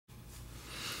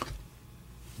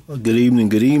Well, good evening,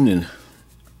 good evening.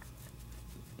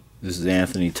 This is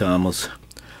Anthony Thomas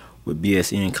with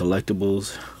BSN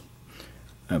Collectibles,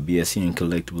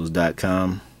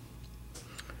 bsncollectibles.com.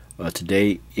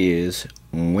 Today is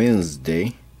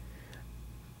Wednesday,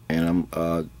 and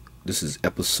this is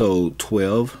episode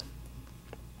 12.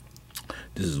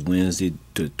 This is Wednesday,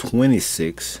 the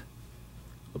 26th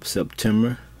of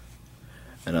September,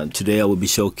 and today I will be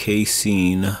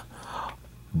showcasing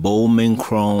Bowman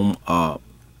Chrome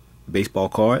baseball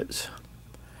cards,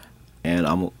 and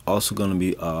I'm also going to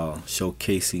be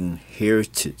showcasing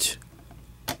Heritage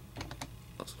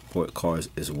sport cards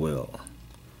as well.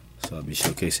 So I'll be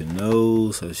showcasing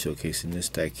those. I'll be showcasing this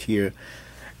stack here,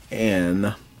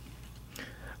 and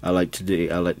I like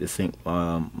to thank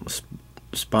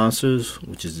sponsors,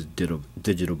 which is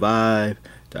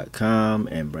digitalvibe.com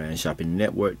and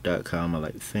brandshoppingnetwork.com. I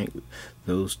like to thank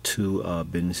those two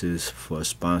businesses for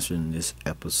sponsoring this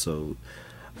episode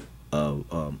of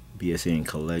BSN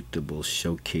Collectibles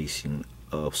showcasing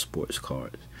of sports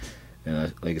cards.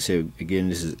 And like I said, again,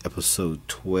 this is episode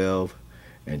 12,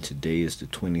 and today is the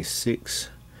 26th.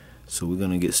 So we're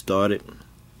gonna get started.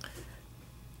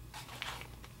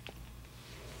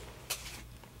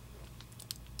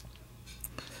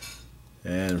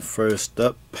 And first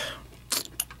up,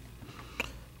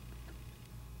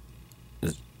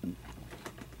 let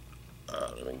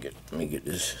me get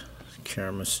this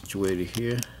camera situated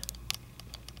here.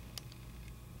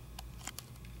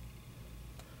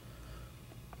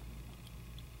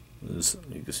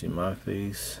 You can see my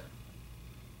face.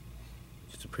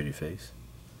 Just a pretty face.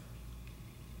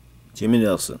 Jimmy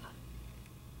Nelson.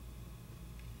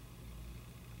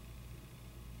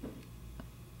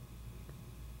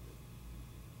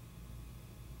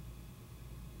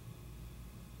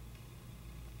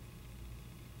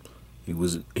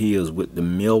 He is with the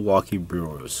Milwaukee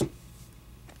Brewers.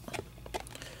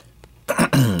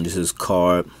 This is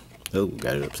card. Oh,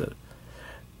 got it upset.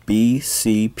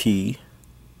 BCP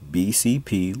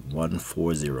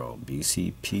 140.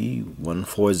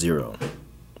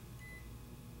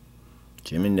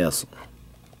 Jimmy Nelson.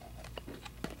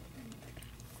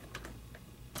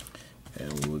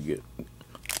 And we'll get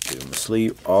him a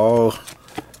sleeve. All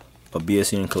of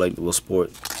BSN Collectible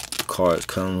Sport cards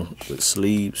come with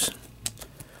sleeves.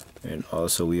 And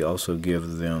also, we also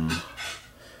give them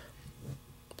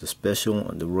the special,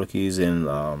 the rookies, and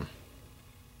the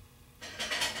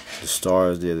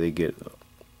stars there. They get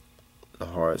the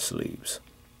hard sleeves.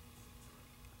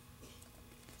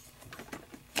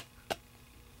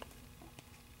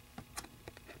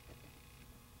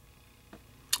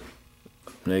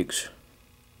 Next,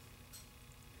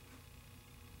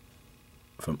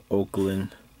 from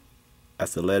Oakland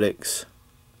Athletics,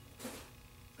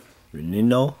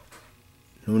 Renino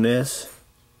Nunez,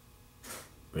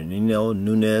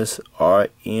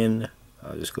 RN.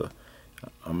 I'll just go.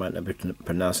 I might not be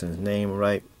pronouncing his name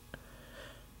right.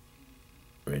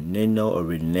 Renino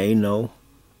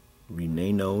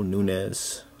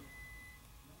Nunez.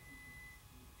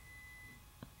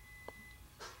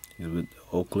 He's with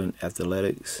Oakland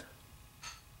Athletics.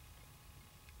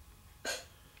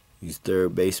 He's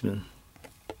third baseman.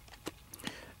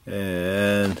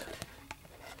 And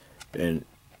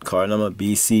card number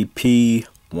BCP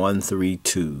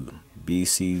 132.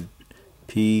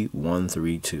 BCP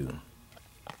 132.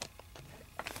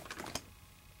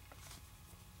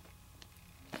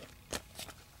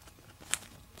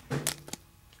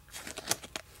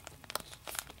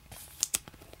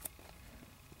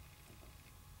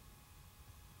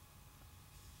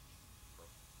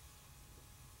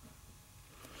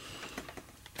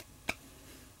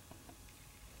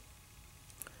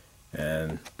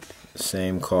 And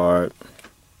same card.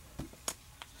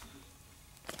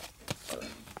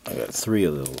 I got 3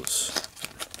 of those.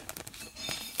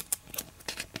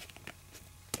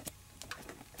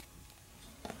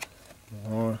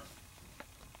 More.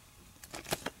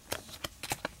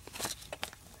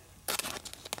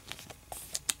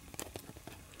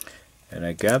 And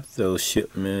I got those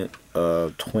shipment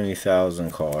of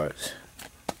 20,000 cards.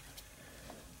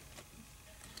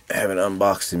 I haven't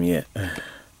unboxed them yet.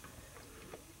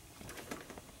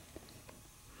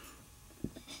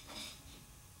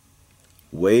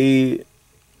 Wade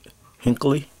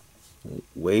Hinckley,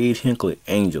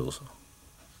 Angels.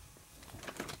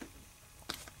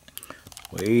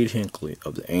 Wade Hinckley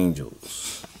of the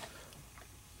Angels,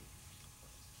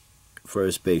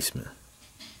 first baseman.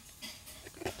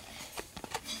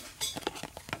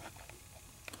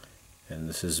 And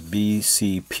this is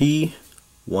BCP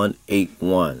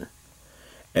 181.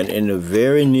 And in the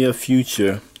very near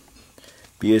future,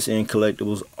 BSN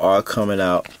Collectibles are coming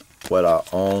out with our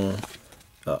own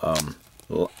our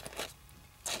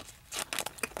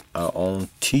own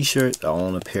t-shirt, our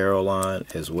own apparel line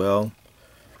as well.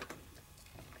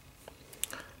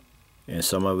 And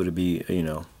some of it will be, you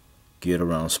know, geared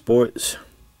around sports.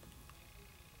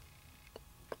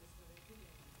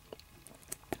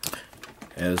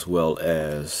 As well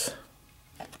as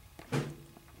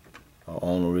our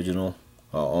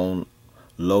own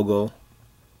logo.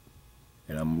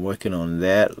 And I'm working on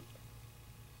that.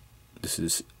 This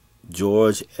is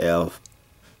George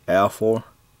Alfor.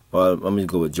 Well, let me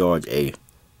go with George A.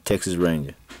 Texas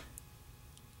Ranger.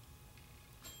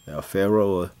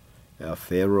 Alfaro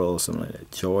or something like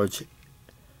that. George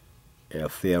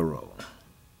Alfaro.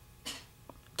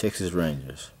 Texas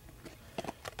Rangers.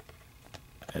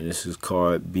 And this is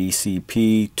card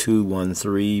BCP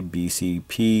 213.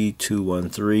 BCP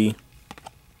 213.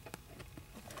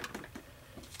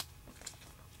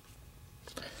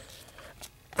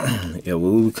 Yeah,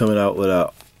 we'll be coming out with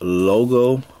our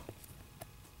logo.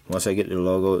 Once I get the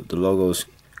logo's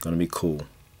gonna be cool.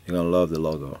 You're gonna love the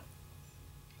logo.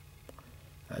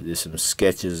 I did some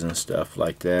sketches and stuff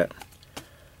like that,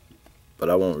 but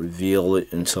I won't reveal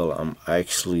it until I'm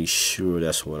actually sure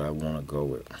that's what I want to go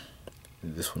with.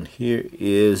 This one here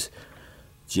is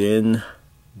Jin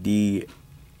D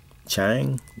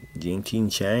Chang,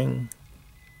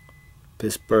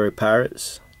 Pittsburgh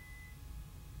Pirates.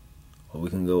 Or we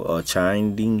can go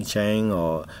Chang Ding Chang,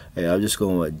 or hey, I'm just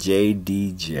going with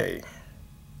JDJ.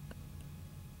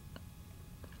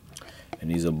 And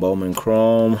these are Bowman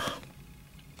Chrome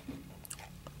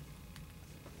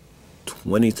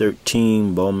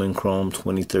 2013, Bowman Chrome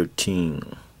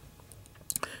 2013.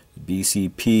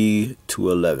 BCP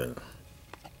 211.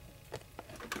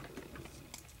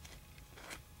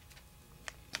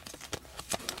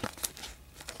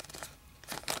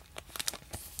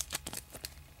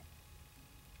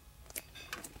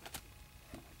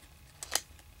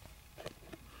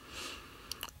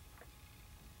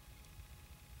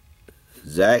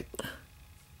 Zach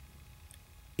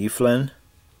Eflin,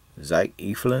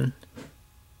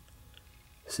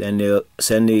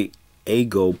 San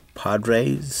Diego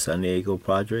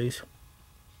Padres.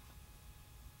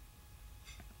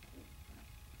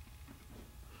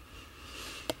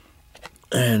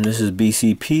 And this is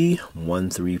BCP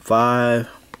 135.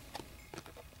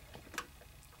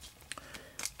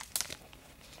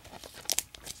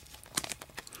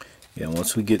 Yeah,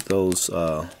 once we get those,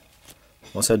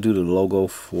 once I do the logo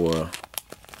for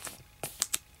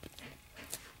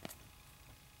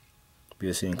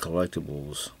BSN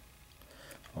Collectibles,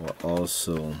 I'll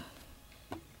also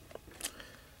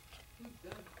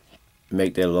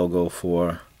make that logo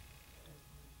for,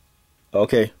 I'll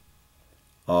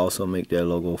also make that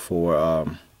logo for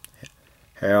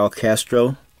Harold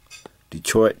Castro,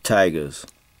 Detroit Tigers.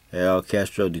 Harold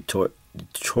Castro, Detroit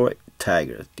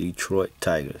Tigers.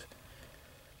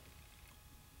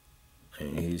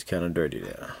 And he's kind of dirty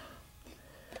there.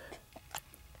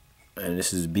 And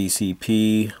this is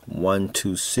BCP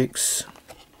 126.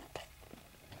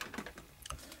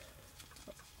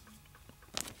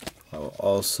 I'll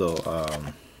also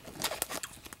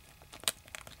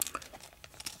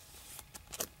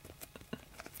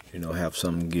have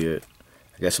some gear.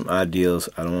 I got some ideas.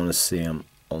 I don't want to see them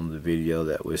on the video,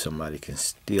 that way somebody can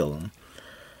steal them.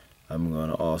 I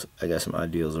got some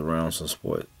ideas around some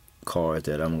sport cards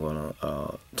that I'm gonna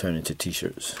turn into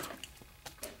t-shirts.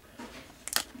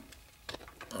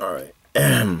 All right.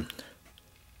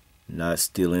 Not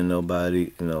stealing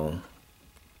nobody, no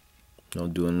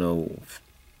doing no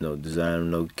design,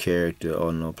 no character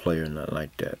or no player, nothing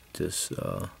like that. Just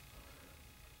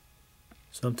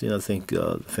something I think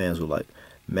the fans will like.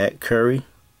 Matt Curry,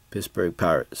 Pittsburgh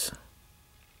Pirates.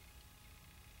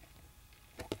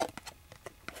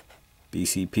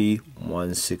 BCP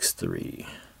 163.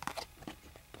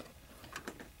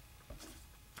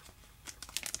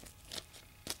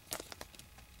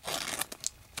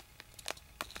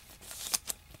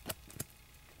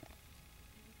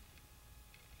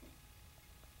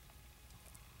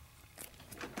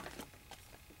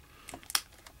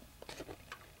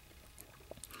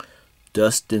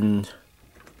 Dustin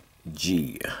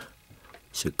G,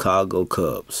 Chicago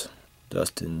Cubs.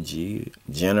 Dustin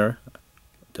Jenner,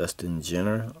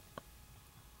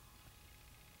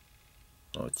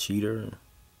 or Cheater,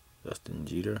 Dustin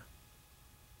Jeter.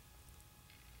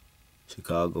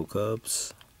 Chicago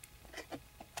Cubs.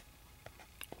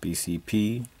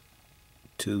 BCP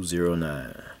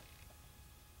 209.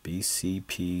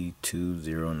 BCP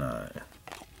 209.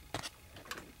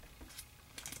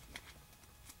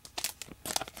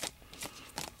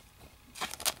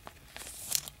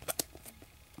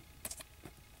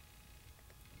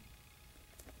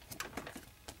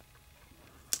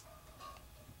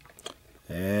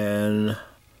 and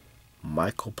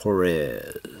Michael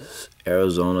Perez,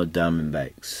 Arizona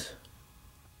Diamondbacks.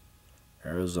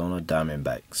 Arizona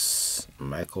Diamondbacks.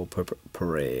 Michael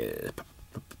Perez.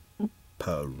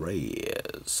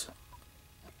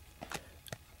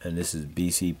 And this is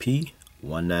BCP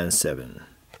 197.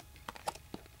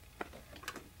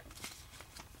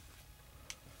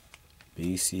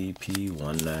 BCP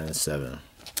 197.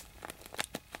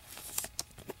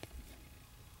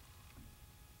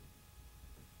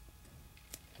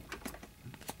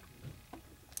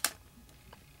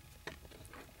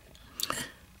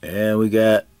 And we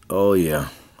got, oh yeah,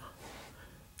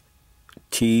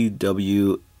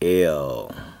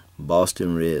 TWL,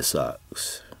 Boston Red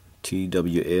Sox.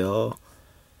 TWL,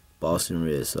 Boston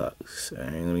Red Sox. I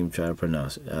ain't gonna even try to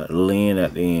pronounce it. Lynn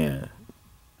at the end.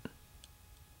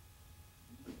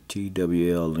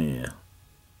 TWL Lynn.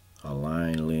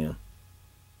 Align Lynn.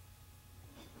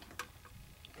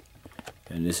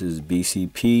 And this is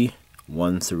BCP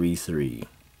 133.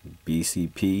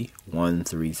 BCP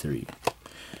 133.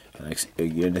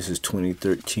 Again, this is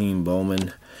 2013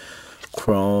 Bowman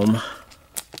Chrome.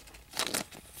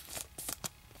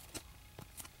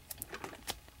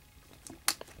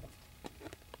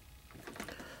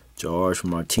 George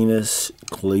Martinez,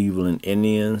 Cleveland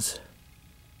Indians.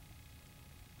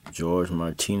 George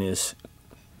Martinez,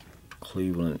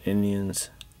 Cleveland Indians.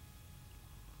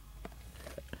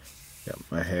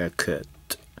 Got my hair cut.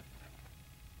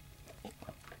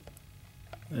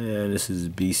 And this is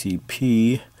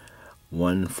BCP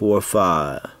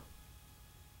 145.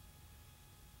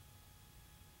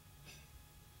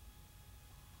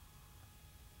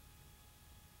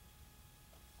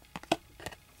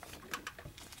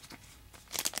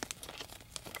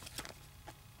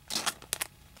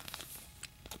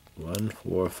 What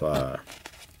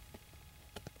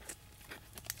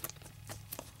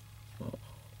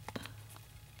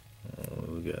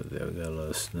we got there? We got a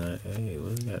little snack. Hey,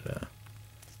 what we got there?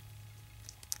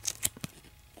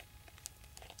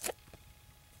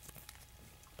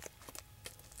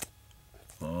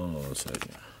 Hold on a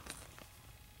second.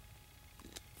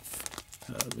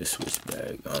 Let me switch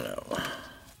back on that one.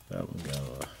 That one got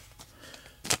a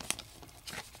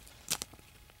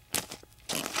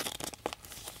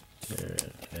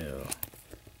there.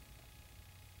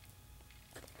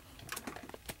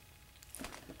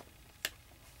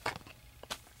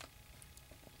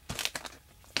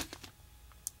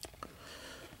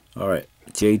 All right,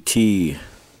 JT,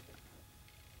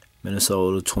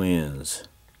 Minnesota Twins.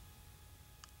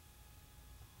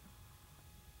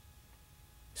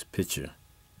 This picture.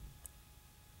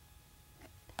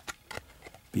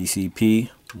 BCP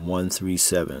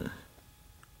 137.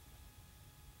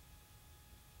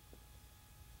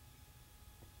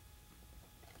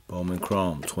 Bowman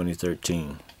Chrome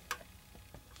 2013.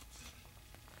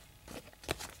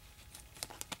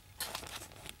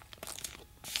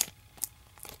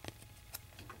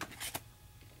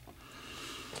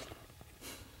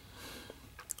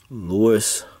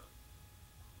 Lewis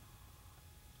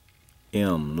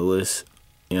M,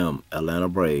 Atlanta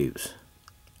Braves.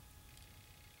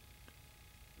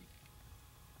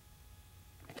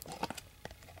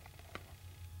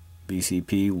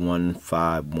 BCP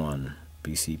 151.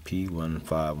 BCP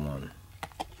 151.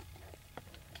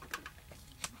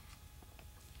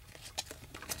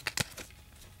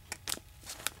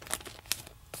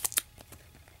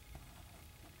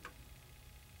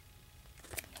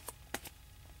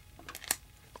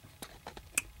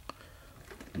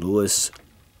 Lewis,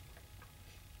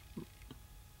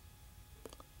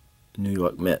 New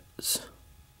York Mets.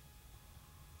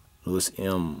 Lewis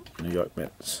M, New York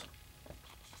Mets.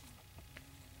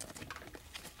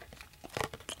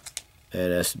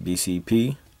 And that's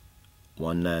BCP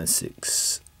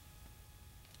 196.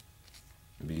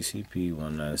 BCP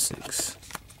 196.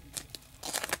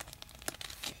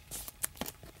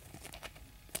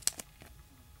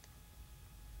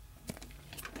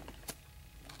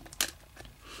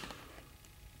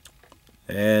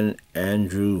 And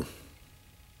Andrew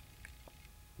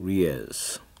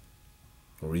Rizzo.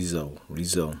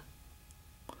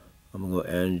 I'm gonna go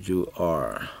Andrew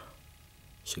R,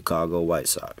 Chicago White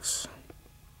Sox.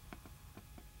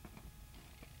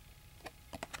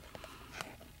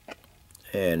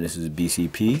 And this is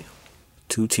BCP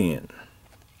 210.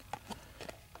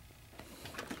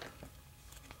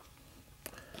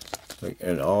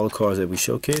 And all the cards that we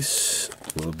showcase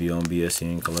will be on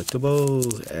BSN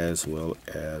Collectibles, as well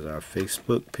as our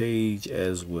Facebook page,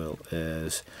 as well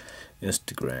as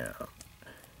Instagram.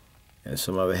 And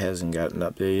some of it hasn't gotten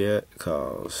up there yet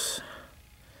because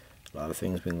a lot of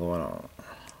things been going on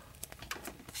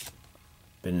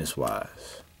business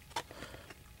wise.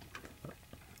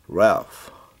 Ralph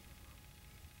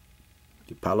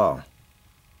DiPaolo,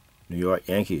 New York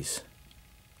Yankees.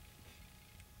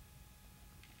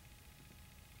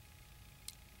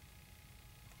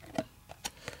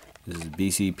 This is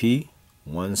BCP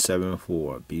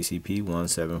 174. BCP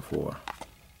 174.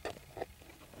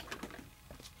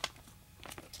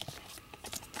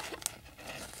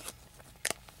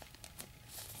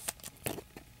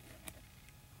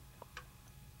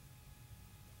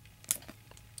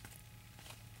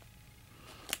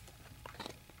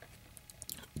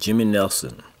 Jimmy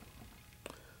Nelson,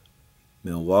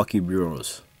 Milwaukee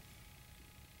Brewers.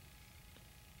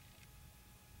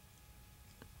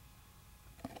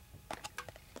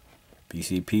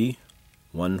 BCP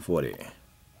 140.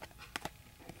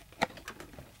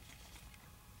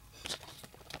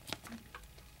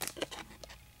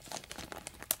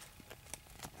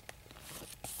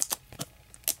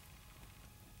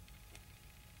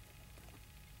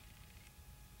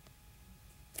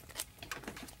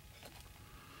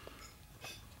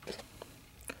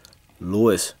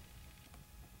 Luis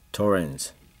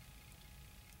Torrens,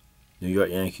 New York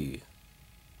Yankees.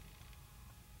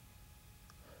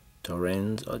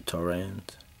 Torrens or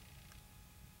Torrens.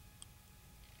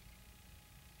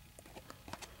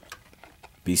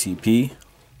 BCP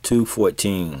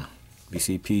 214.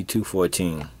 BCP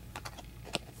 214.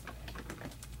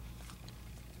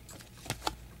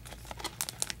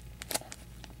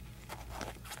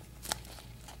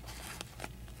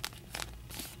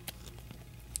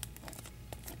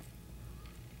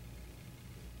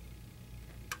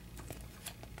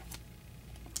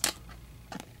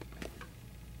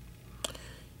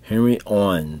 Henry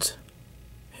Owens.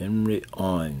 Henry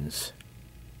Owens,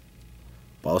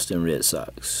 Boston Red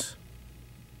Sox.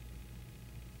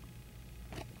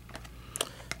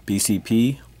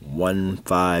 BCP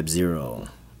 150.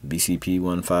 BCP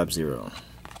 150.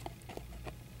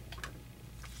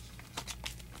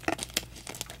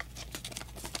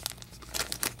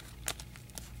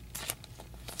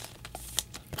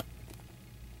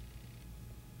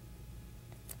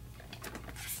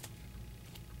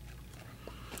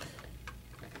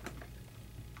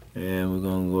 And we're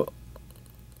going to go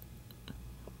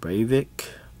Breivik,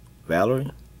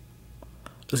 Valerie.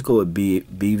 Let's go with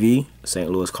BV,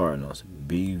 St. Louis Cardinals.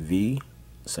 BV,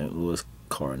 St. Louis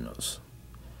Cardinals.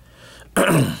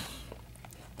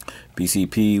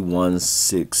 BCP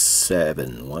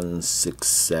 167.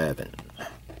 167.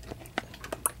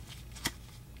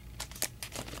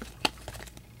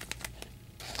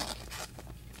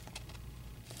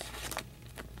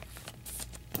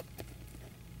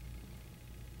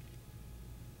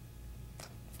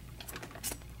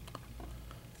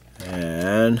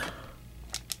 And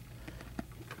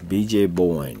BJ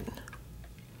Boyne,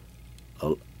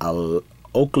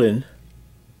 Oakland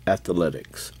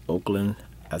Athletics. Oakland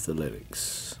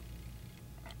Athletics.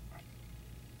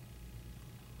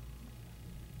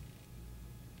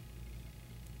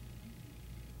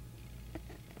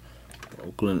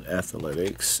 Oakland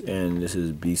Athletics, and this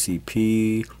is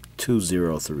BCP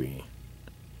 203.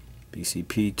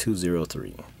 BCP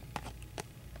 203.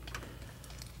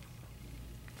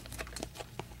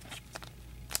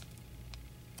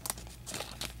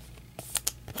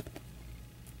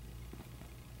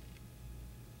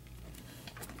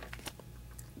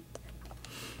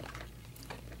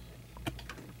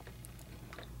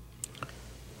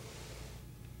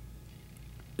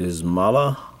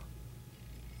 Ismala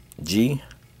G.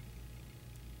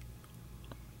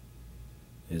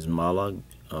 Ismala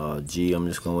G. I'm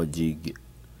just going with G.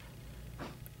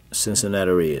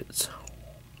 Cincinnati Reds.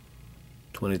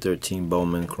 2013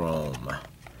 Bowman Chrome.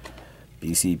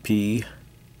 BCP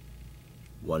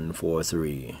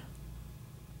 143.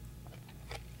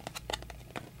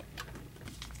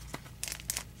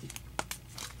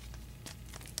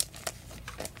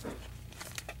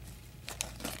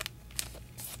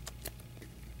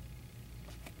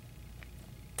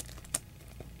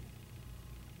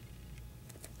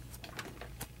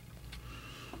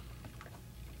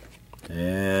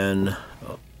 And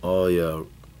oh yeah,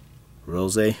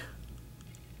 Rosa,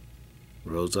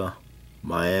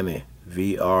 Miami,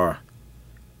 VR,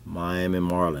 Miami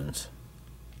Marlins.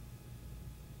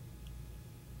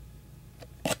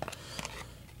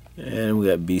 And we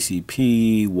got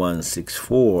BCP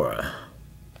 164.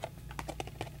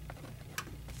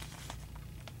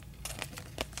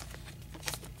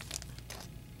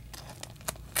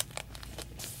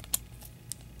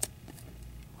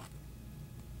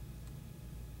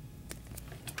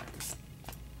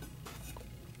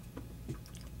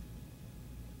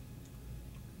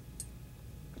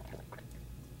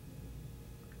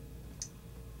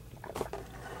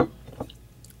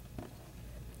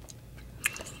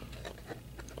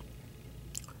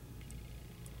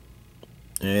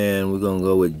 And we're going to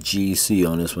go with GC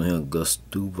on this one here.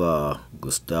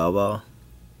 Gustavo.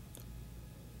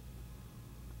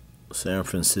 San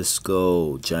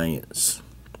Francisco Giants.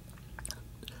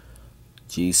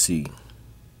 GC.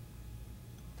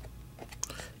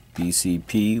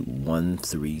 BCP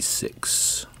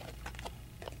 136.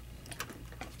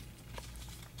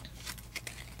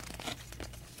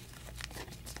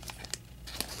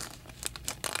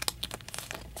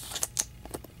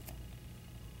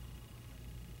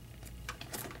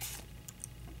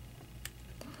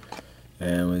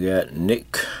 And we got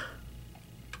Nick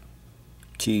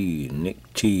T.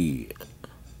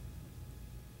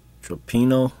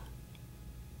 Tropino.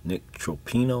 Nick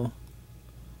Tropino.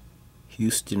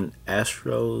 Houston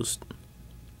Astros.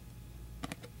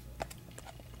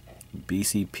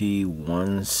 BCP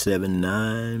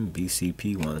 179.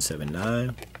 BCP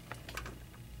 179.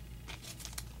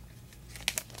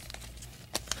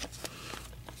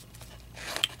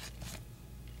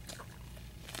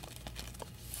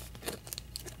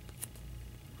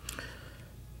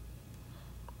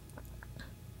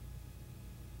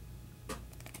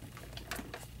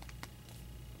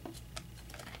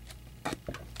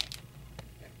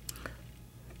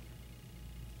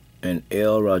 And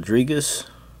L. Rodriguez,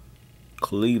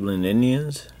 Cleveland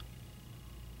Indians.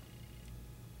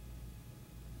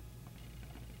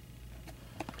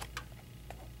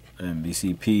 And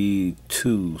BCP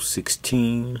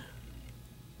 216.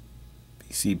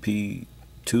 BCP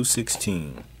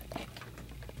 216.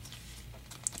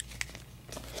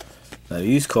 Now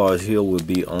these cards here will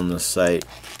be on the site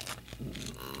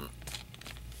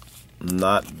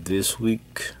not this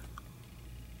week,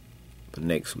 but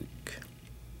next week.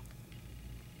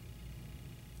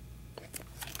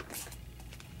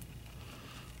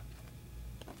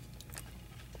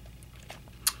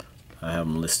 I have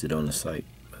them listed on the site.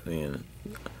 And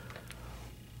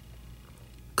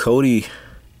Cody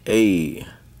A.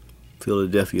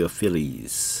 Philadelphia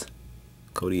Phillies.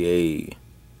 Cody A.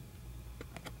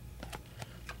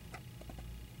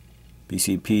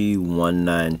 BCP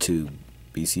 192.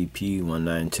 BCP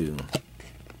 192.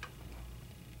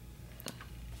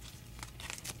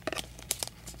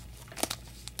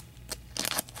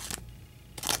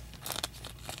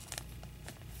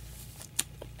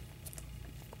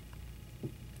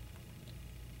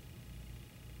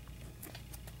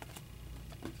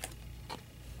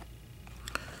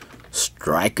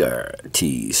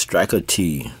 Striker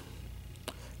T.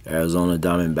 Arizona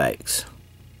Diamondbacks.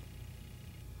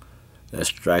 That's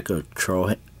Striker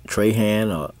Trahan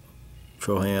or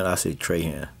Trohan. I say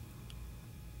Trahan.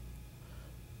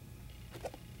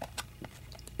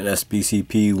 And that's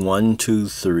BCP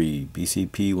 123.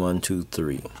 BCP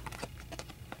 123.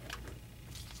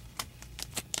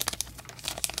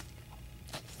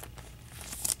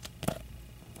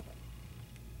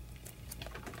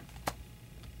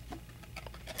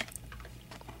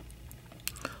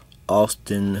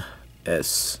 Austin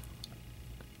S.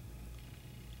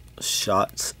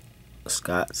 Scott's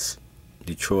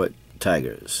Detroit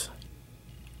Tigers.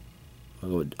 I'll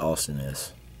go with Austin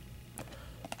S.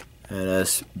 And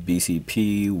that's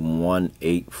BCP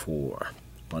 184.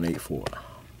 184.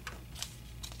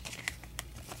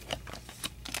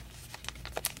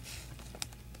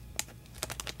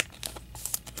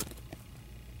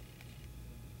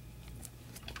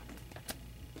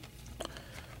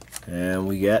 And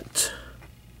we got,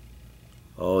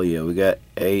 oh yeah, we got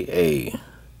AA.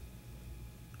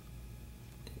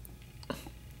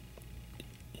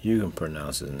 You can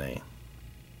pronounce his name.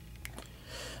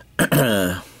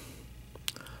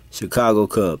 Chicago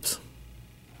Cubs.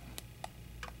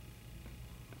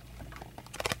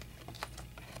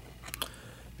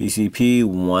 BCP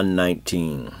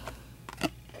 119.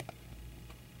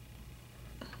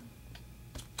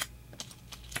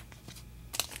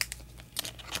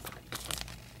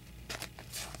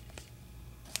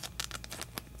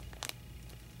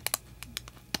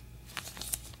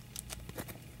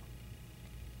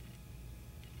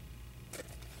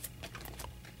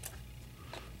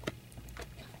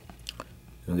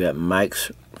 We got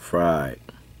Mike's Fried.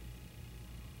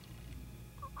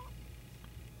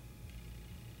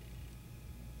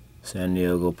 San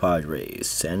Diego Padres.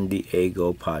 San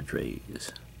Diego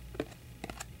Padres.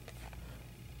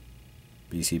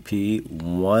 BCP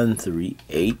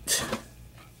 138.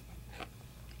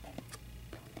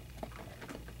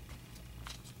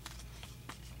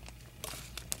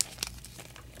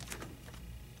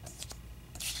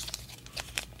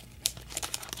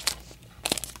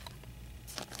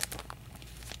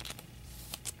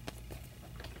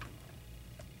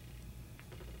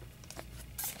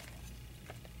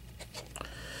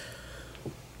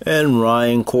 And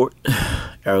Ryan Court,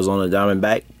 Arizona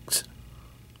Diamondbacks,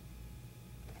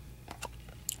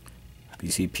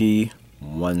 BCP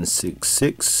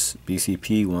 166,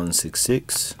 BCP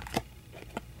 166.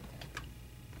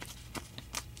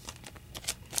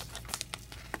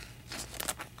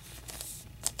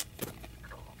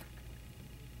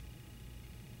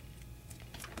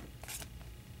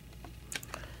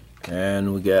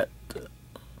 And we got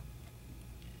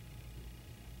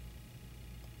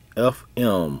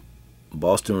FM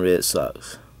Boston Red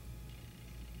Sox.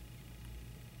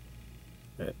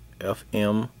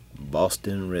 FM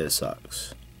Boston Red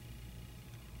Sox.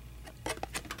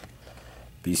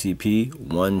 BCP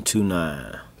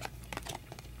 129.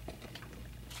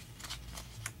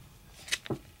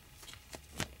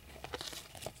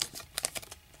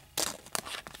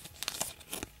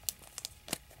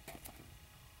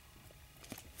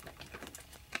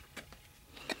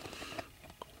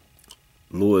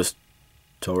 Luis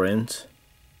Torrens.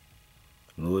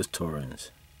 Luis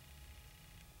Torrens.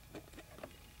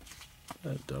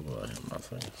 Double on him, I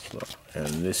think. So,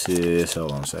 and this is,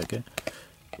 hold on a second,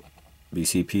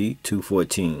 BCP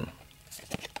 214.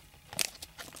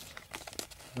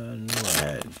 I knew I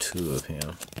had two of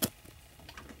him.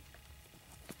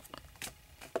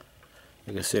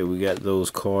 Like I said, we got those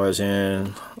cards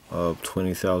in of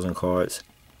 20,000 cards,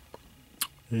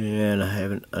 and I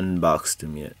haven't unboxed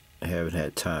them yet. I haven't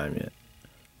had time yet.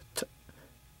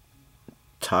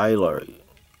 Tyler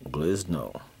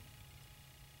Glisno,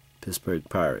 Pittsburgh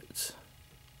Pirates.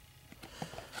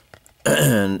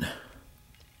 And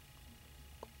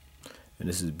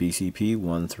this is BCP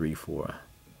 134.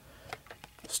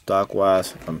 Stock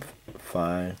wise, I'm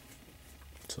fine,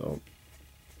 so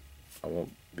I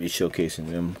won't be showcasing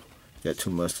them. Got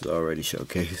too much to already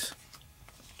showcase.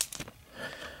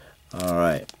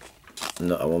 Alright.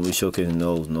 No, I won't be showcasing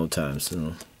those no time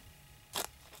soon.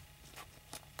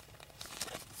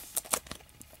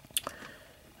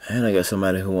 And I got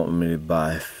somebody who wants me to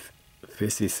buy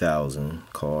 50,000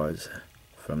 cards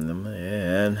from them,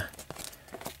 and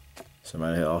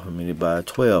somebody who offered me to buy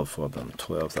 12 for them,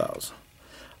 12,000.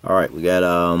 All right, we got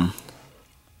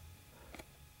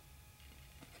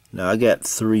now I got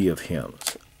 3 of him.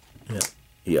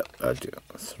 Yep, I do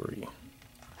 3.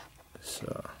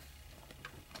 So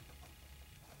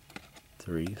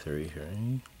 3.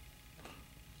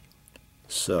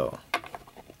 So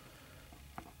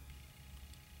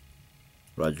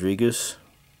Rodriguez,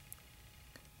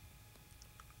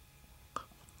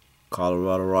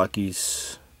 Colorado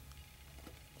Rockies,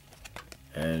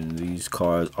 and these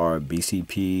cards are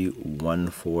BCP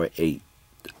 148.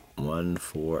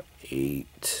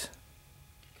 148.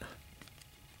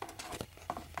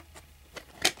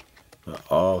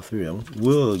 All 3 of them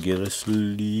will get a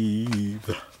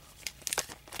sleeve.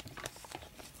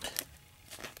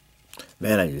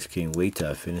 Man, I just can't wait till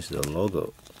I finish the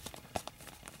logo.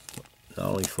 Not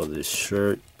only for this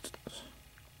shirt,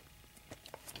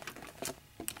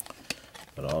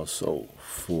 but also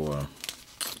for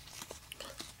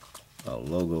a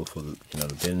logo for the, the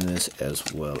business,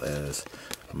 as well as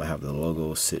I'm gonna have the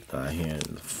logo sitting right here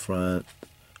in the front.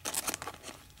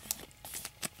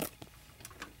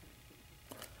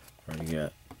 Already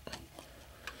got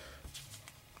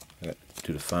to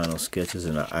do the final sketches,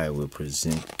 and I will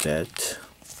present that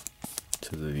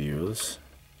to the viewers.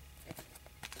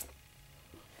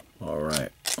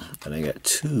 Alright, and I got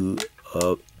 2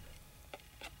 of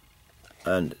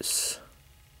Andes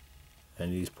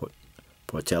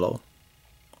Portello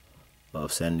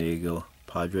of San Diego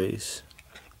Padres.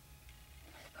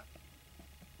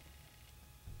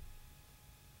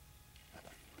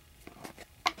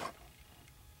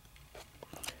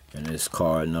 And this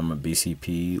card number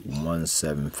BCP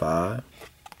 175.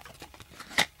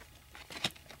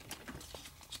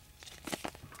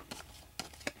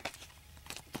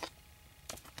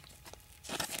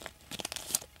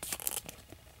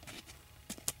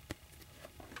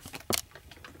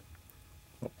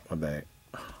 My bag.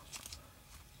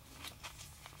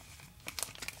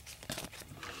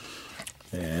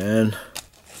 And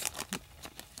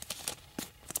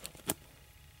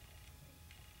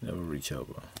never reach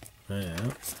over.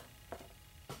 Yeah.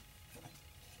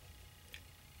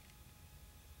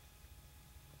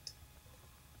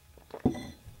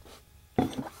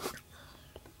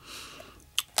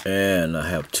 And I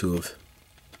have 2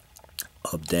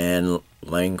 of Dan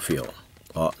Langfield.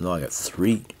 Oh no, I got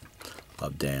 3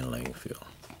 of Dan Langfield.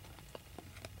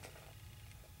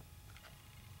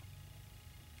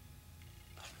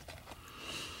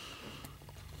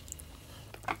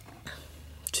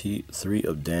 T3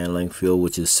 of Dan Langfield,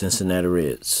 which is Cincinnati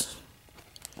Reds,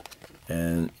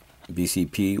 and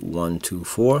BCP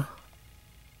 124.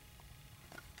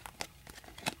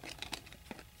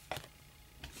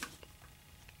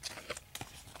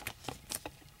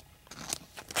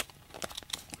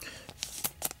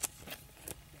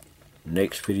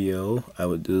 next video I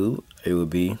would do, it would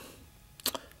be,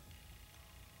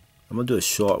 I'm gonna do a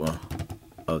short one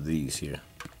of these here.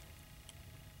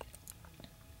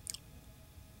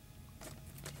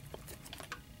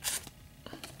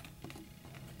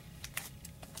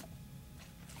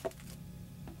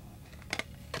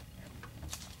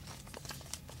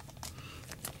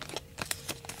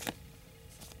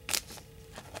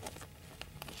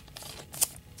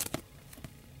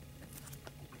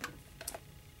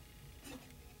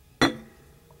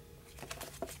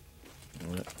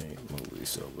 Let me move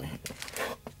this over here.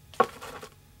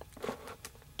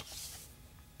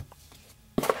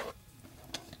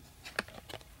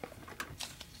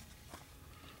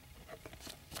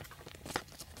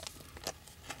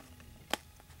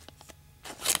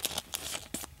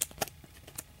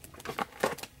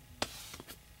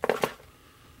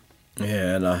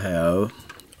 And I have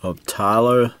of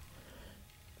Tyler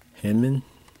Hyman.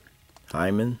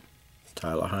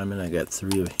 Tyler Hyman. I got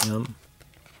 3 of him.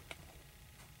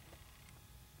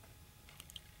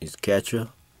 He's catcher.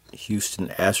 Houston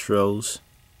Astros.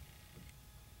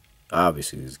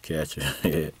 Obviously he's a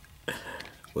catcher.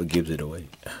 What gives it away?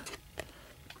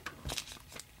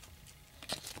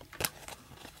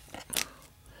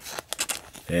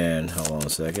 And hold on a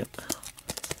second.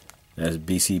 That's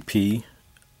BCP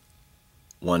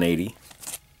 180.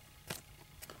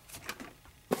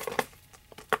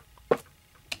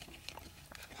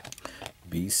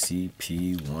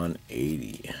 BCP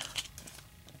 180.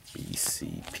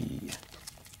 BCP.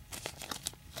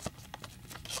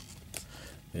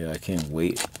 Yeah, I can't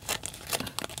wait,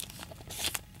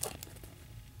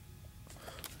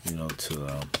 you know,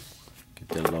 to get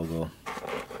that logo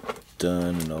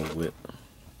done and over with.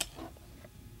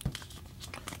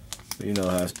 You know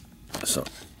how so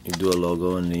you do a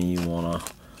logo and then you wanna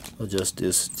adjust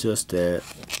this, just that,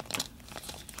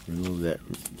 remove that,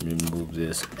 remove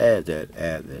this, add that,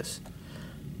 add this.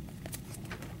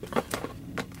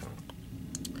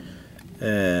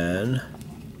 And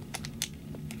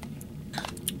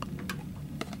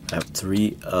I have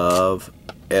 3 of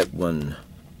Edwin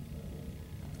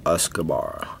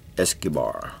Escobar.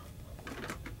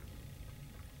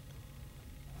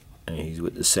 And he's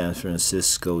with the San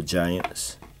Francisco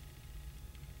Giants.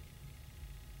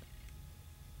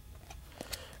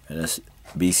 And that's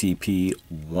BCP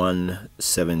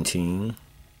 117.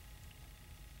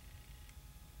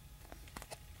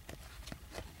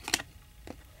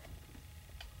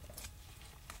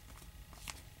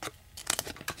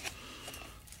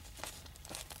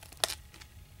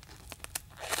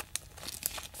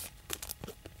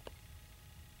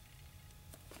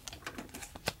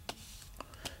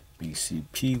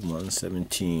 BCP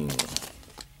 117.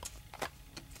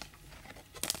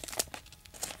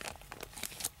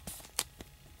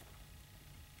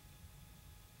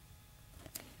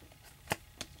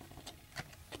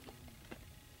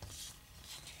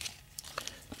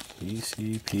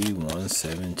 BCP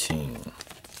 117.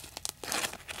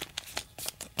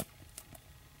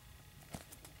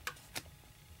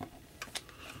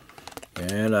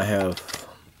 And I have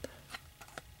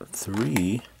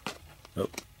 3. Oh,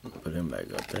 put him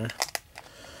back up there.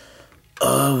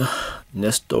 Of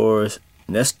Nestor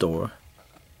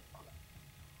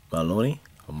Malani.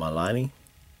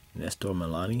 Nestor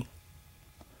Malani.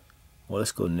 Well,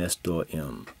 let's go Nestor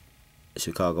M.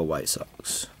 Chicago White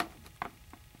Sox.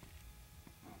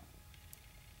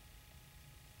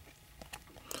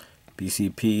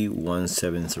 BCP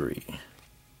 173.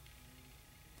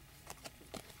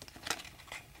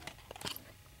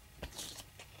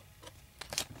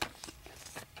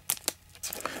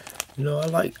 You know, I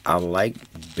like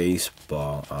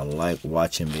baseball. I like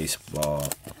watching baseball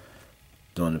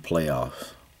during the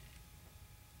playoffs.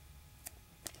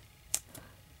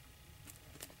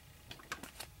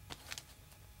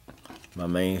 My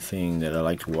main thing that I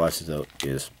like to watch though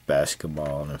is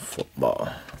basketball and football.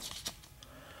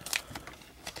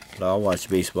 But I'll watch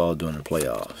baseball during the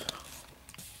playoffs,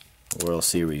 World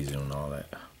Series and all that.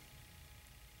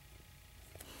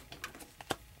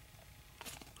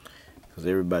 Because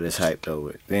everybody's hyped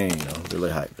over it. They ain't,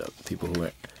 really hyped up. People who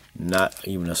are not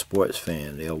even a sports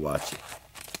fan, they'll watch it.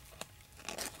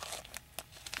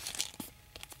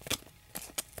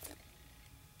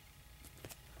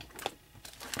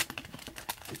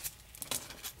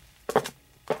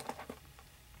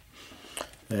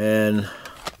 And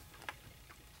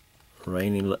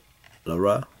Rainy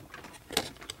LaRay,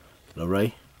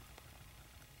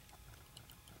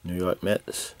 New York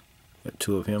Mets. Got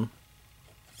 2 of him.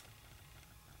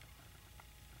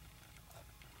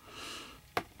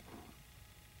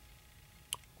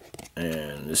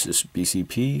 And this is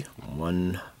BCP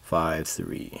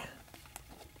 153.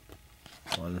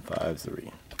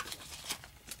 153.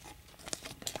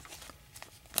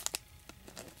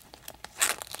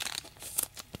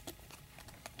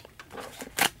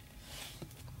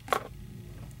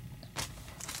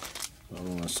 Hold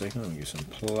on 1 second. Let me get some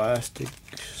plastic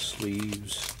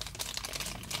sleeves.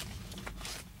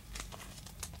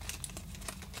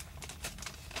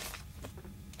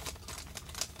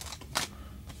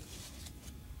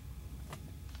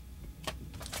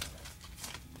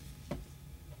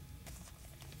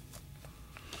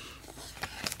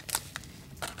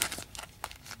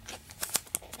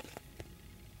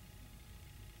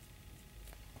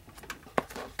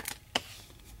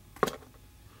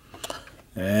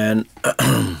 And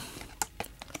I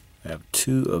have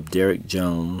 2 of Derek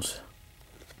Jones,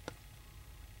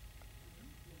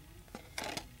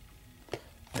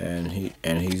 and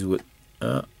he's with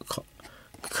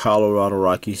Colorado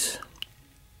Rockies,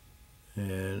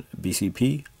 and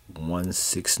BCP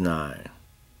 169.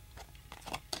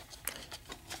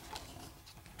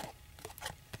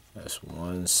 That's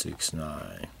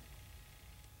 169.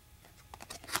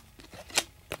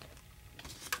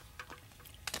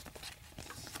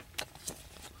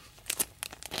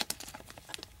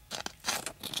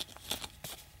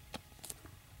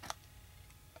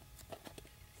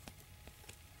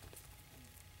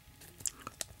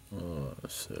 A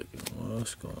second,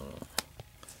 what's going on?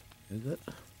 Is that?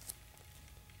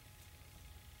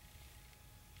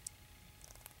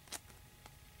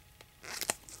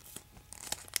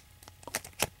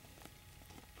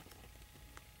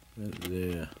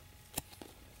 There.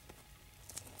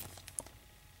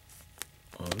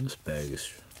 Oh, this bag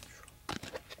is.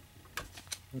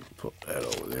 Put that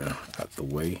over there, out the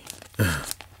way.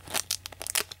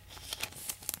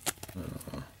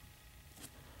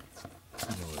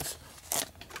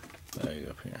 Bag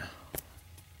up here.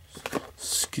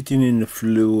 Just getting in the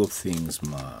flow of things,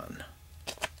 man.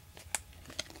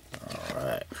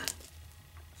 Alright.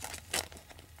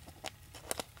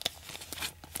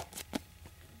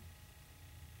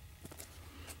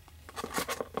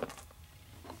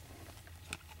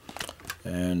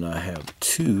 And I have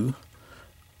 2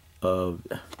 of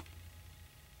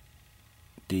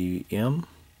DM.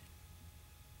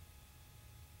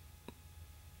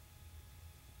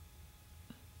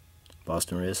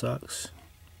 Boston Red Sox,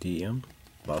 DM,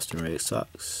 Boston Red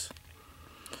Sox,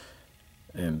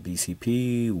 and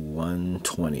BCP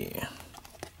 120.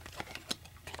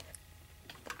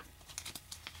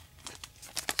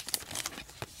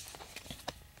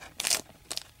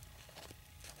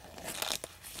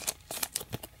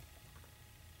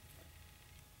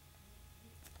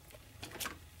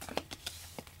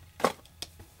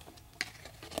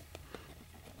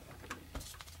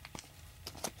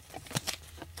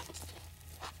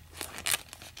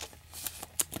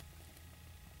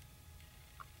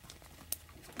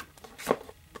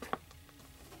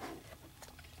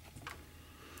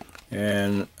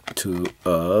 And 2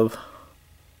 of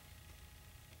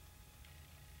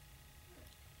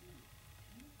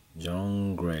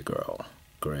John Gregor.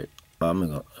 Great. I'm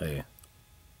gonna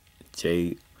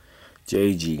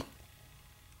JG.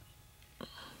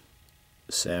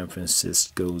 San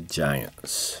Francisco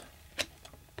Giants.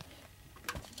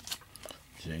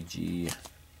 JG.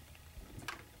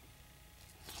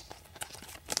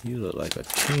 You look like a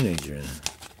teenager.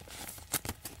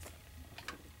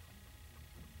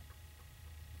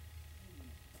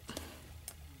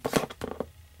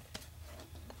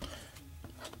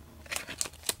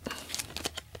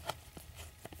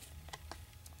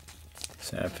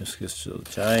 San Francisco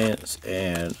Giants,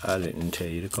 and I didn't tell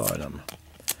you the card number.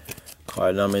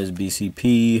 Card number is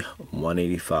BCP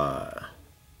 185.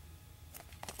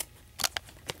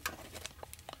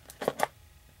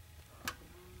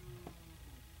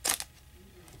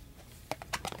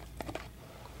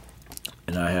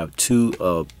 And I have 2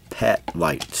 of Pat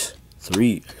Light.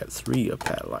 I got 3 of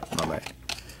Pat Light. My bad.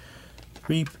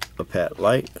 3 of Pat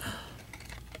Light.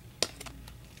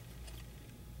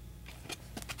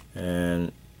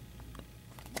 And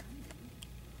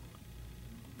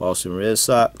Boston Red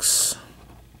Sox,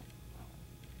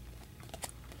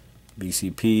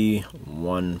 BCP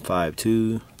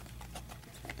 152.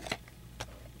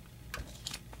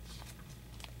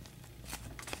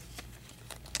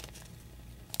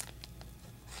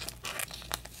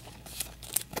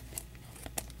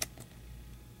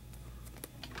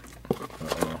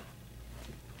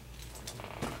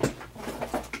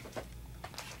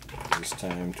 It's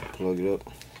time to plug it up.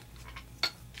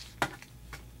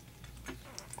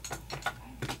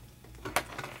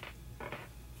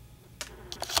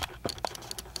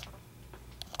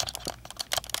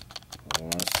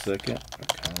 One second.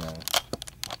 Come on.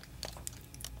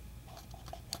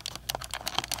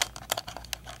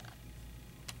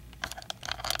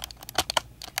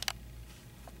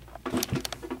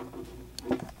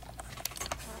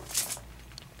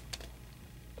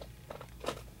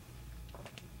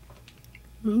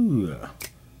 Ooh,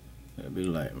 that'd be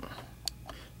like,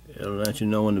 it'll let you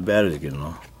know when the battery's getting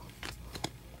low.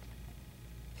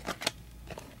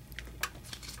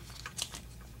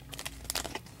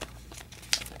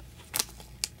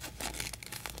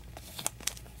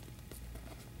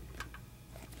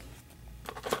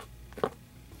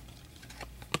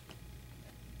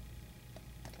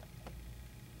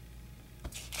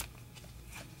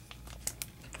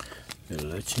 It'll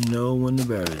let you know when the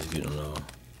battery's getting low.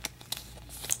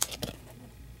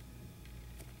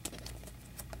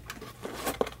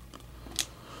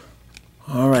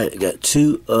 Alright, I got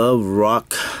 2 of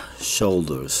Rock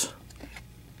Shoulders.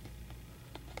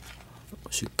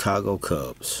 Chicago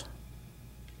Cubs.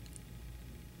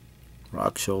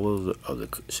 Rock Shoulders of the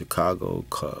Chicago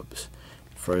Cubs.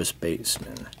 First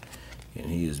baseman. And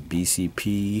he is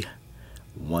BCP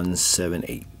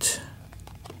 178.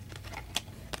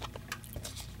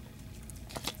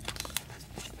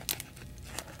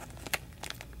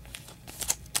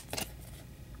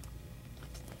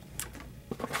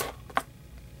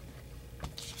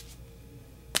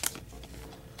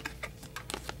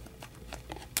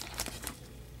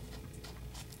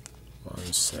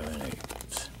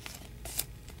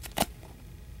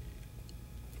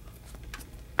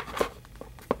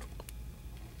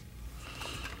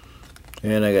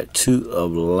 And I got 2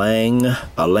 of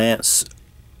Lance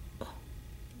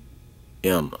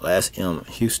M. Last M.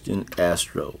 Houston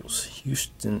Astros.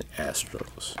 Houston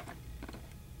Astros.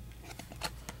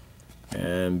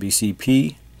 And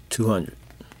BCP 200.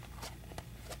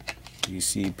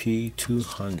 BCP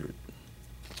 200.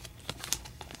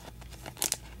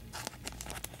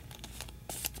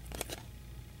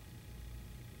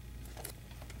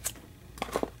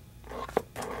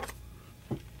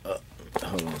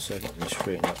 Hold on a second, let me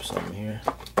straighten up something here.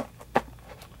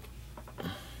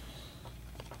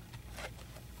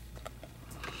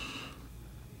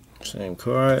 Same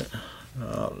card.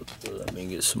 Let me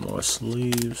get some more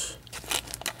sleeves.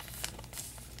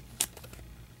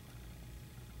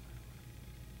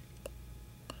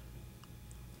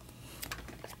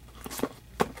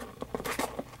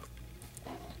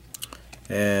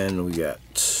 And we got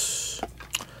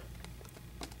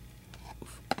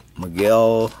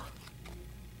Miguel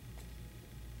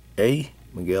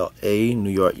A, New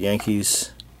York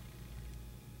Yankees.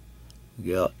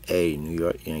 Miguel A, New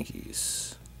York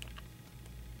Yankees.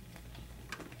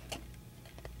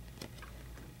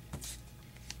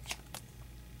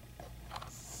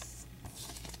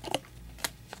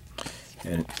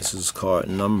 And this is card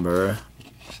number,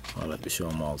 I'll let me show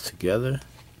them all together.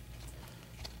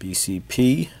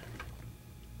 BCP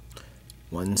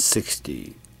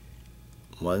 160.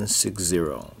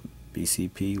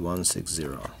 BCP 160.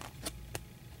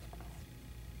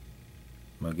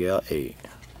 Miguel A,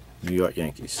 New York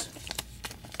Yankees.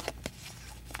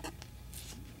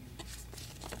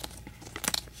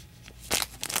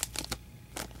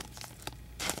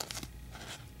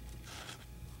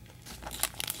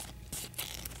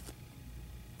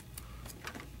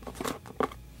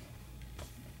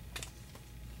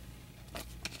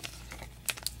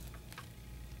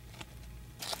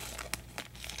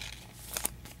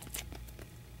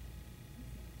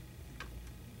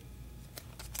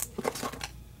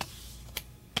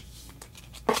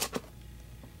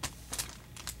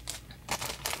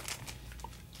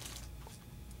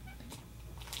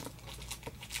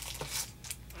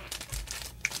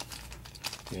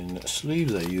 And the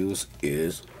sleeves I use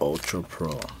is Ultra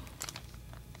Pro.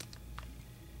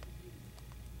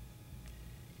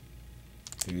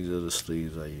 These are the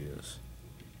sleeves I use.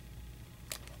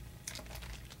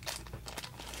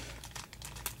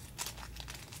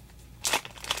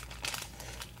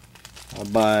 I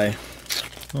buy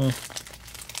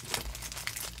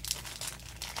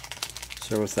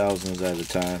several thousands at a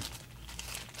time.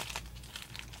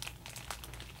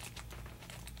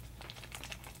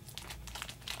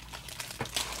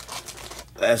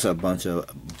 That's a bunch of,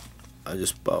 I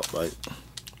just bought like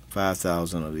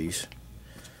 5,000 of these.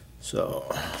 So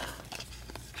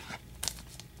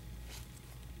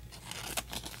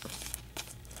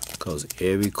because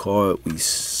every card we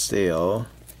sell,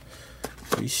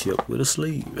 we ship with a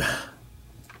sleeve.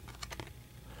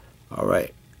 All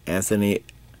right, Anthony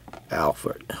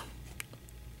Alford,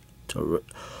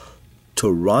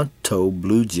 Toronto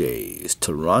Blue Jays.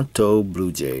 Toronto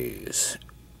Blue Jays.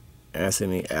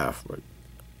 Anthony Alford.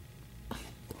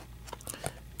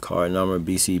 Card number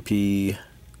BCP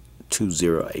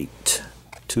 208.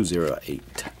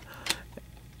 208.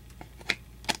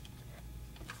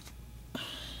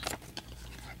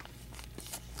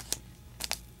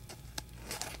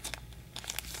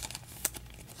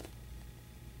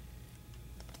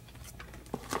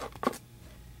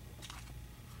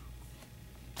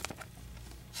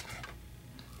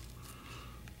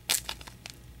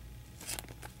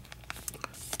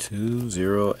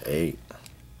 208.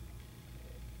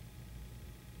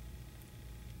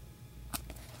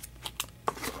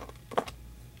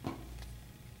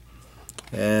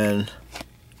 And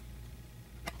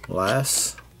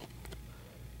last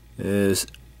is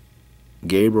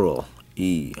Gabriel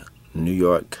E., New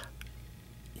York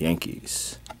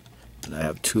Yankees. And I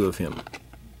have two of him.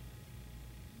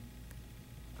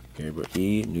 Gabriel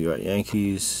E., New York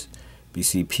Yankees,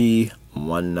 BCP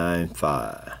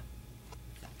 195.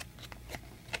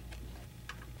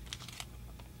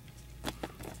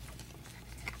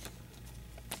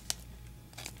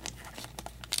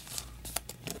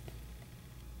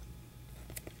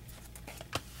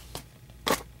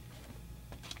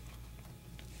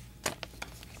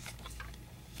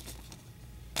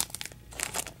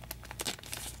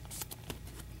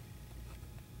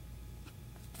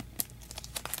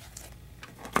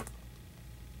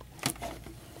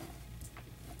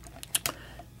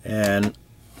 And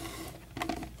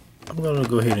I'm going to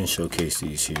go ahead and showcase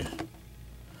these here.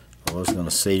 I was going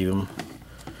to save them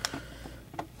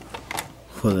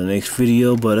for the next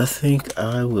video, but I think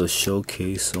I will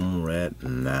showcase them right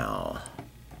now.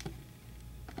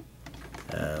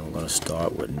 And I'm going to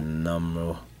start with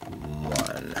number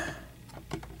 1.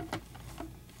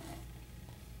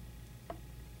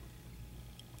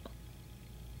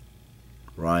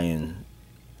 Ryan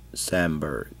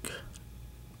Sandberg.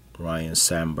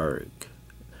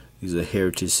 These are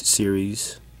Heritage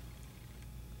Series.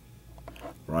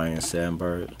 Ryan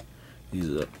Sandberg. These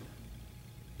are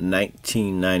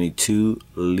 1992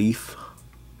 Leaf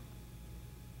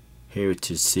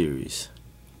Heritage Series.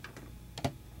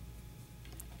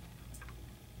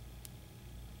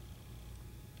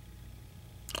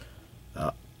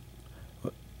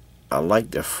 I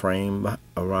like the frame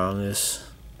around this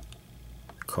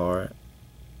card.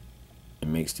 It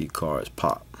makes these cards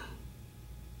pop.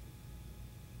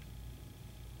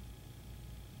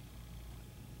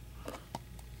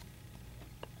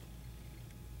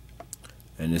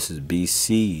 And this is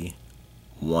BC1.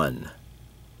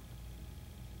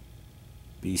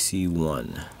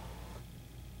 BC1.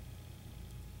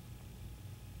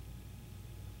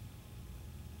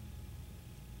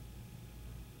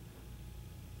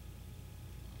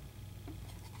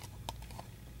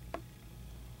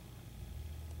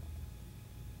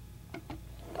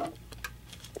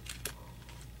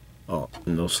 Oh,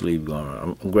 no sleeve going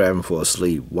on. I'm grabbing for a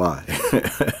sleeve. Why?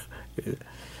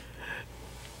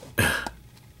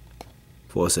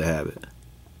 Force of habit.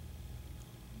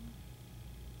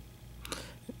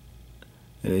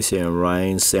 And they say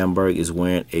Ryan Sandberg is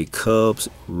wearing a Cubs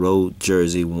road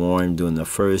jersey worn during the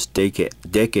first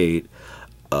decade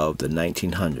of the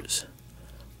 1900s,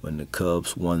 when the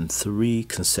Cubs won 3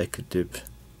 consecutive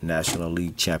National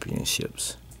League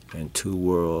championships and 2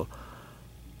 World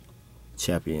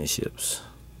Championships,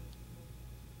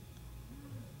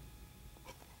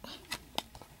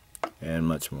 and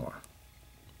much more.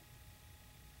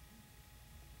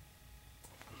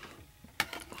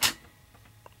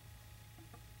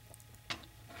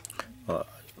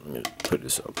 Let me put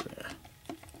this up there.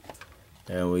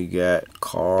 And we got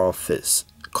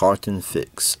Carlton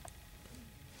Fix.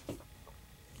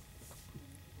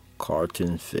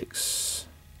 Carlton Fix.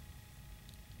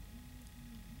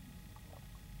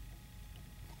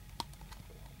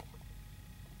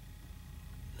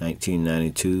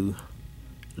 (1992)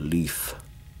 Leaf.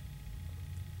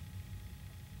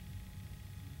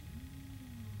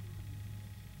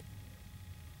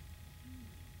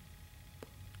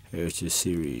 Heritage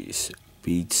Series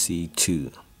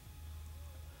BC2.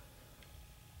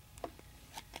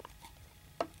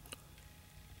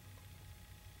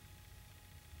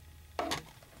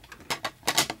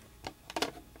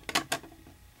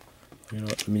 You know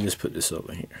what, let me just put this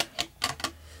over here.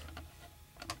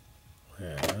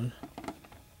 And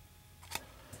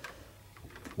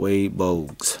Wade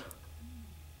Boggs.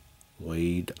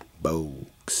 Wade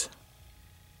Boggs.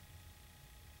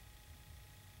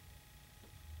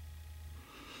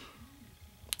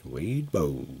 Wade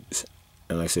Boggs.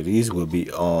 And like I said, these will be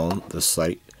on the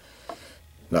site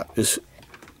not this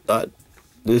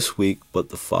week, but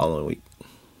the following week.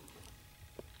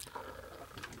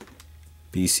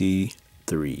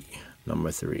 BC3,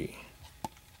 number 3.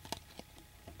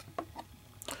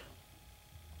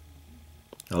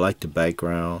 I like the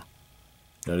background.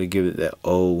 You know, they give it that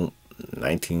old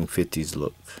 1950s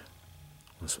look.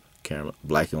 Camera,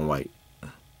 black and white.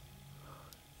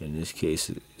 In this case,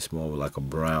 it's more like a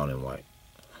brown and white.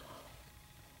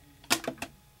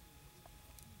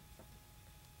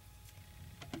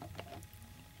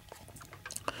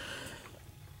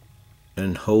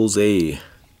 And Jose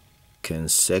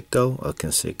Canseco,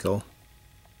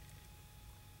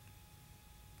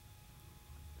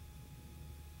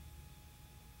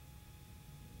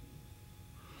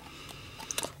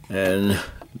 and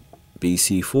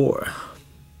BC4.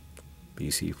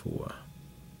 BC4.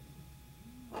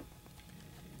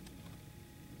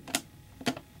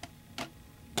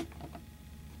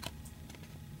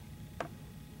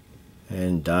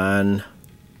 And Don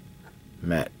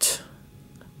Madeline.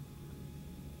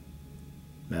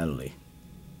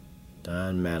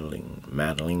 Don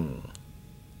Madeline.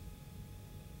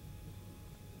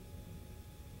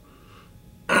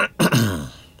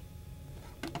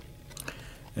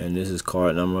 And this is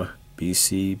card number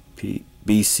BC.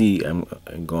 I'm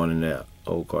going in that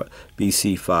old card.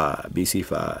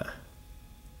 BC5.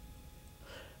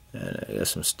 And I got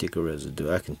some sticker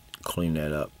residue. I can clean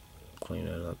that up. Clean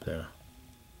that up there.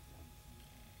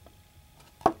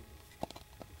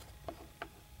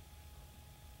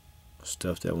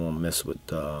 Stuff that won't mess with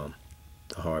the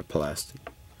hard plastic.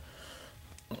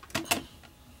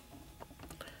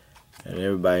 And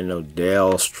everybody know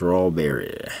Dale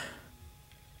Strawberry.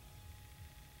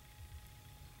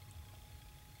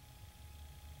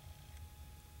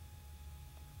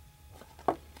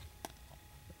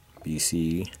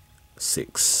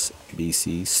 BC6.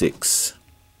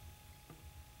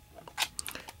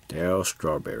 Dale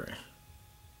Strawberry.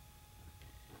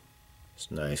 It's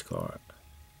a nice card.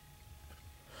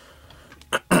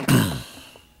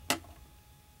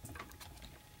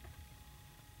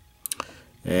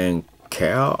 And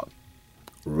Cal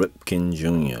Ripken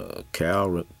Jr.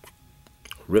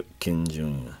 Ripken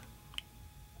Jr.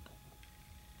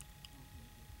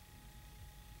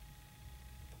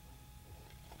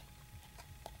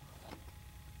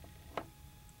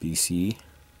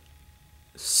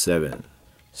 BC7.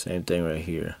 Same thing right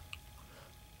here.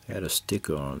 Had a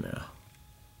sticker on there.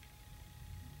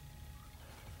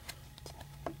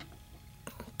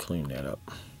 Clean that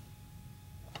up.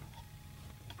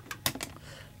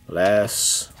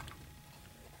 Last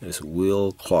is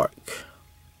Will Clark.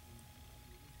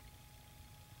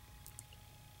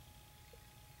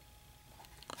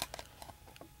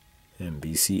 And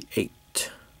BC8.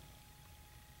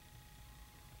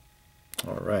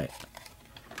 All right.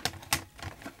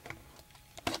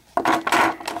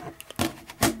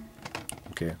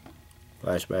 Okay.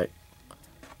 Flashback.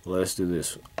 Let's do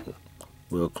this.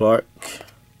 Will Clark.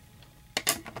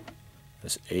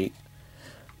 That's 8.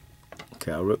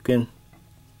 Cal Ripken.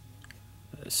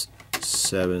 That's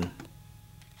 7.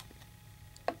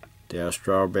 Dale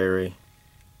Strawberry.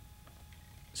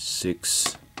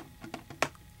 6.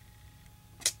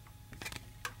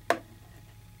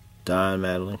 Don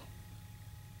Madeline.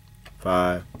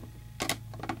 5.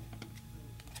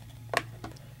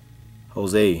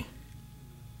 Jose.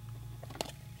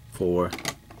 4.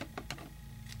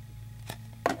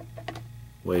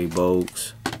 Wade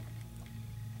Bogues.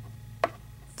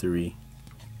 3.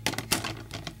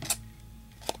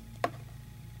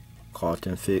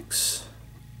 Carlton Fix.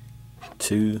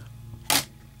 2.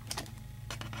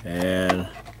 And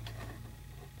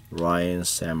Ryan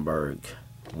Sandberg.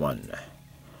 1.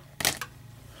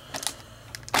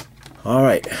 All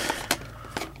right,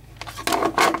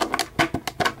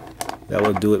 that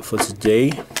will do it for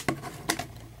today.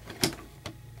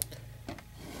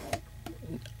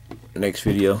 Next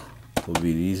video will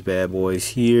be these bad boys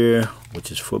here,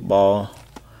 which is football.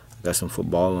 I got some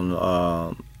football on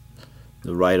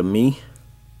the right of me,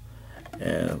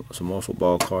 and some more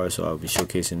football cards, so I'll be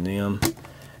showcasing them.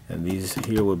 And these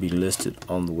here will be listed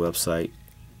on the website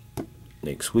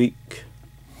next week.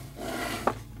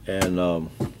 And I'd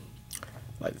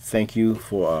like to thank you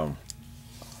for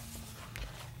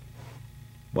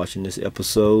watching this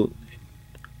episode.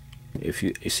 If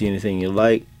you see anything you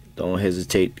like, don't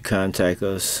hesitate to contact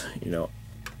us. You know,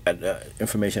 at the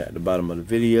information at the bottom of the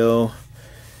video.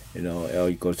 You know, or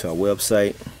you go to our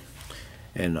website,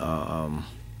 and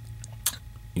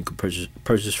you can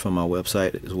purchase from our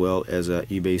website as well as our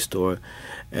eBay store.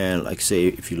 And like I say,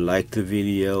 if you like the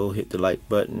video, hit the like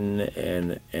button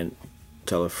and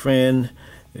tell a friend.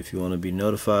 If you want to be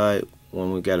notified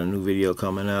when we got a new video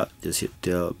coming out, just hit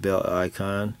the bell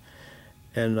icon.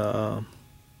 And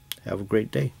have a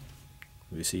great day.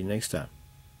 We'll see you next time.